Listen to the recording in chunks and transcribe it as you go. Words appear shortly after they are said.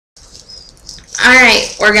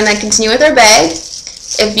Alright, we're going to continue with our bag.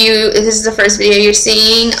 If this is the first video you're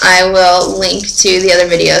seeing, I will link to the other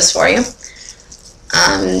videos for you.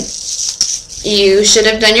 You should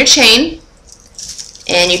have done your chain,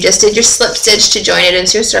 and you just did your slip stitch to join it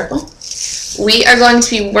into a circle. We are going to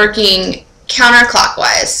be working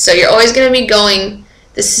counterclockwise, so you're always going to be going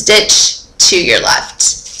the stitch to your left.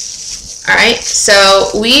 Alright, so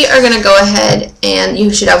we are going to go ahead, and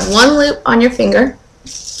you should have one loop on your finger.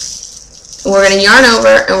 We're going to yarn over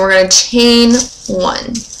and we're going to chain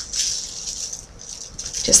one,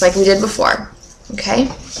 just like we did before. Okay?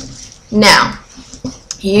 Now,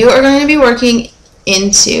 you are going to be working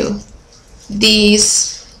into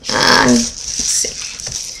these, let's see,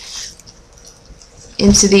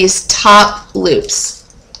 into these top loops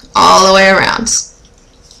all the way around.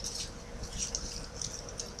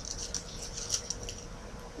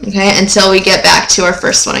 Okay, until we get back to our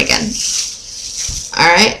first one again.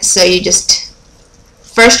 Alright, so you just,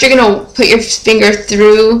 first you're going to put your finger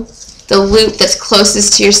through the loop that's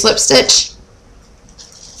closest to your slip stitch.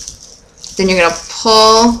 Then you're going to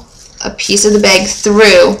pull a piece of the bag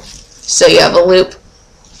through, so you have a loop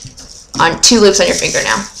on, 2 loops on your finger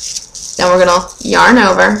now. Then we're going to yarn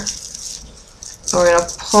over, and we're going to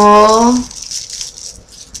pull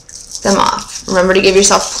them off. Remember to give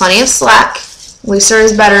yourself plenty of slack. Looser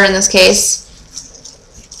is better in this case.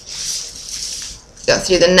 Go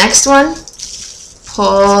through the next one,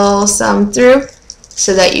 pull some through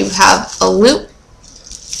so that you have a loop,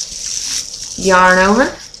 yarn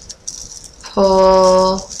over,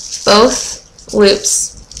 pull both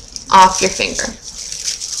loops off your finger.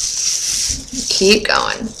 Keep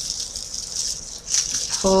going.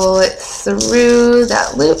 Pull it through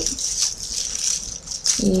that loop,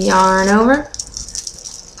 yarn over,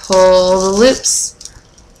 pull the loops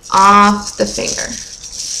off the finger.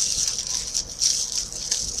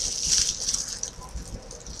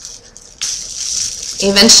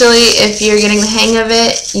 Eventually, if you're getting the hang of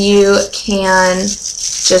it, you can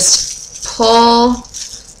just pull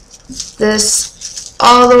this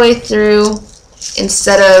all the way through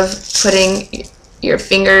instead of putting your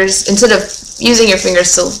fingers, instead of using your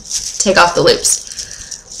fingers to take off the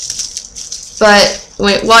loops. But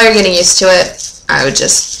while you're getting used to it, I would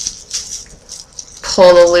just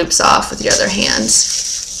pull the loops off with your other hand.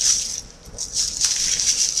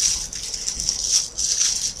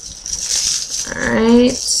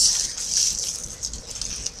 Alright.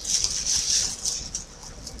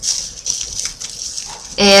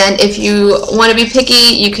 And if you want to be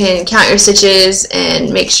picky, you can count your stitches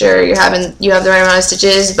and make sure you have the right amount of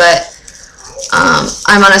stitches, but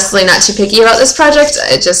I'm honestly not too picky about this project.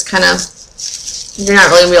 It just kind of, you're not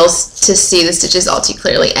really able to see the stitches all too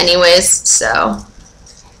clearly anyways, so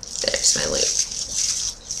there's my loop.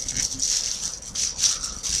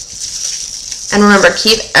 And remember,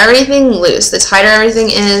 keep everything loose. The tighter everything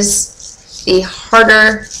is, the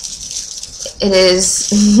harder it is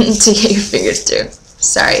to get your fingers through.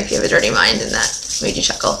 Sorry if you have a dirty mind and that made you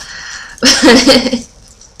chuckle.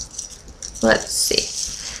 Let's see.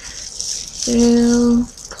 Through,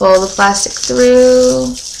 pull the plastic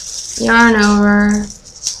through, yarn over,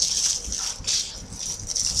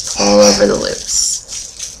 pull over the loops.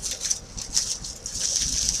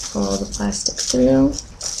 Pull the plastic through.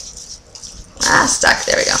 Stuck.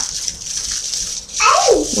 There we go.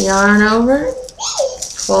 Yarn over,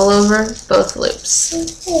 pull over both loops.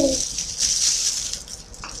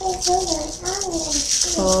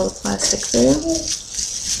 Pull the plastic through,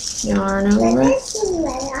 yarn over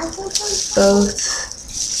both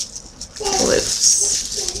loops.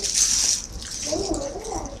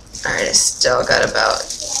 Alright, I still got about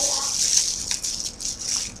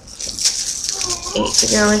 8 to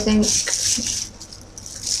go, I think.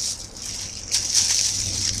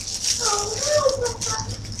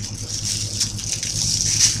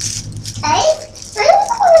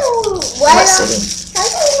 What city?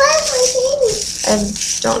 I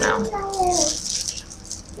don't know.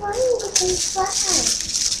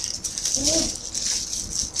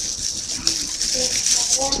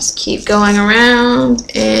 Just keep going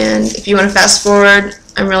around, and if you want to fast forward,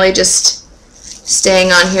 I'm really just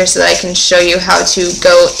staying on here so that I can show you how to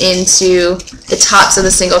go into the tops of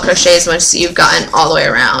the single crochets once you've gotten all the way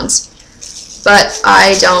around. But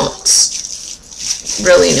I don't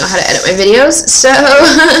really know how to edit my videos, so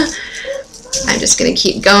I'm just going to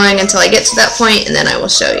keep going until I get to that point, and then I will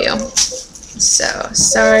show you. So,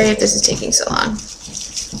 sorry if this is taking so long.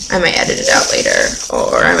 I might edit it out later,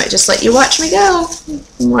 or I might just let you watch me go.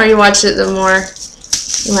 The more you watch it, the more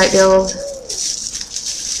you might be able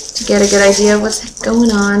to get a good idea of what's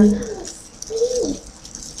going on.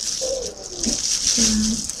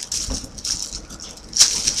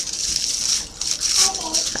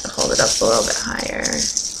 a little bit higher.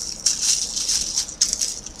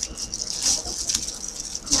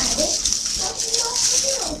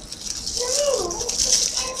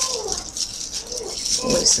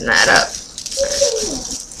 Loosen that up.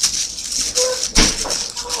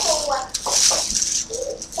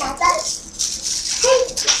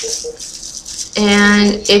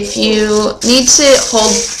 And if you need to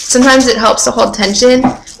hold, sometimes it helps to hold tension,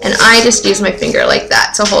 and I just use my finger like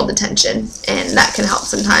that to hold the tension, and that can help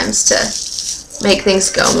sometimes to make things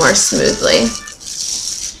go more smoothly.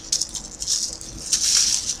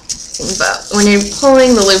 But when you're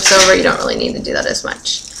pulling the loops over, you don't really need to do that as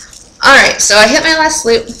much. Alright, so I hit my last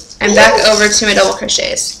loop. I'm back over to my double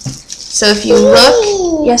crochets. So if you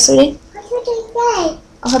look, yes, sweetie?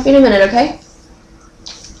 I'll help you in a minute, okay?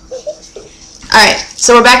 Alright,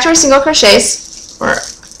 so we're back to our single crochets. We're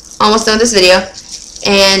almost done with this video.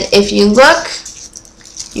 And if you look,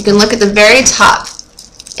 you can look at the very top,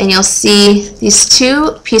 and you'll see these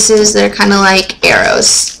two pieces that are kind of like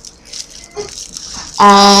arrows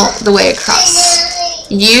all the way across.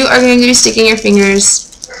 You are going to be sticking your fingers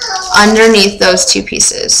underneath those two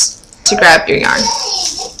pieces to grab your yarn.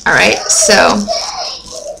 Alright, so,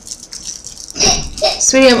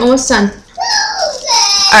 sweetie, I'm almost done.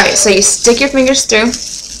 Alright, so you stick your fingers through,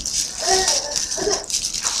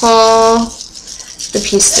 pull the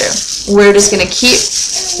piece through. We're just going to keep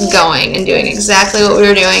going and doing exactly what we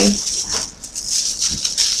were doing.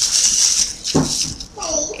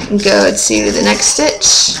 Go to the next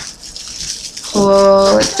stitch,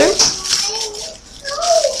 pull it through.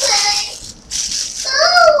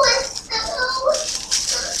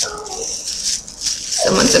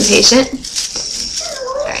 Someone's impatient.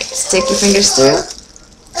 Alright, stick your fingers through.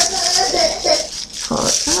 Pull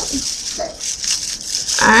it up.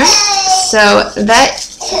 Alright, so that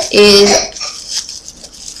is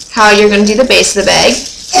how you're going to do the base of the bag.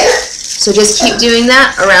 So just keep doing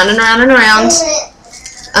that around and around and around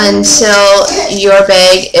until your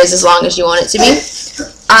bag is as long as you want it to be.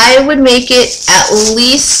 I would make it at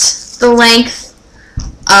least the length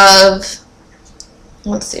of,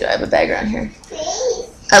 let's see, do I have a bag around here?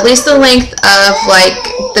 At least the length of like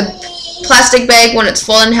the plastic bag when it's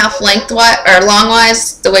folded in half lengthwise or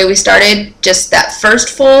longwise, the way we started, just that first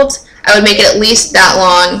fold. I would make it at least that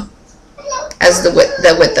long as the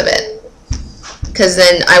width of it, because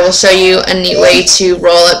then I will show you a neat way to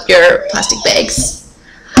roll up your plastic bags.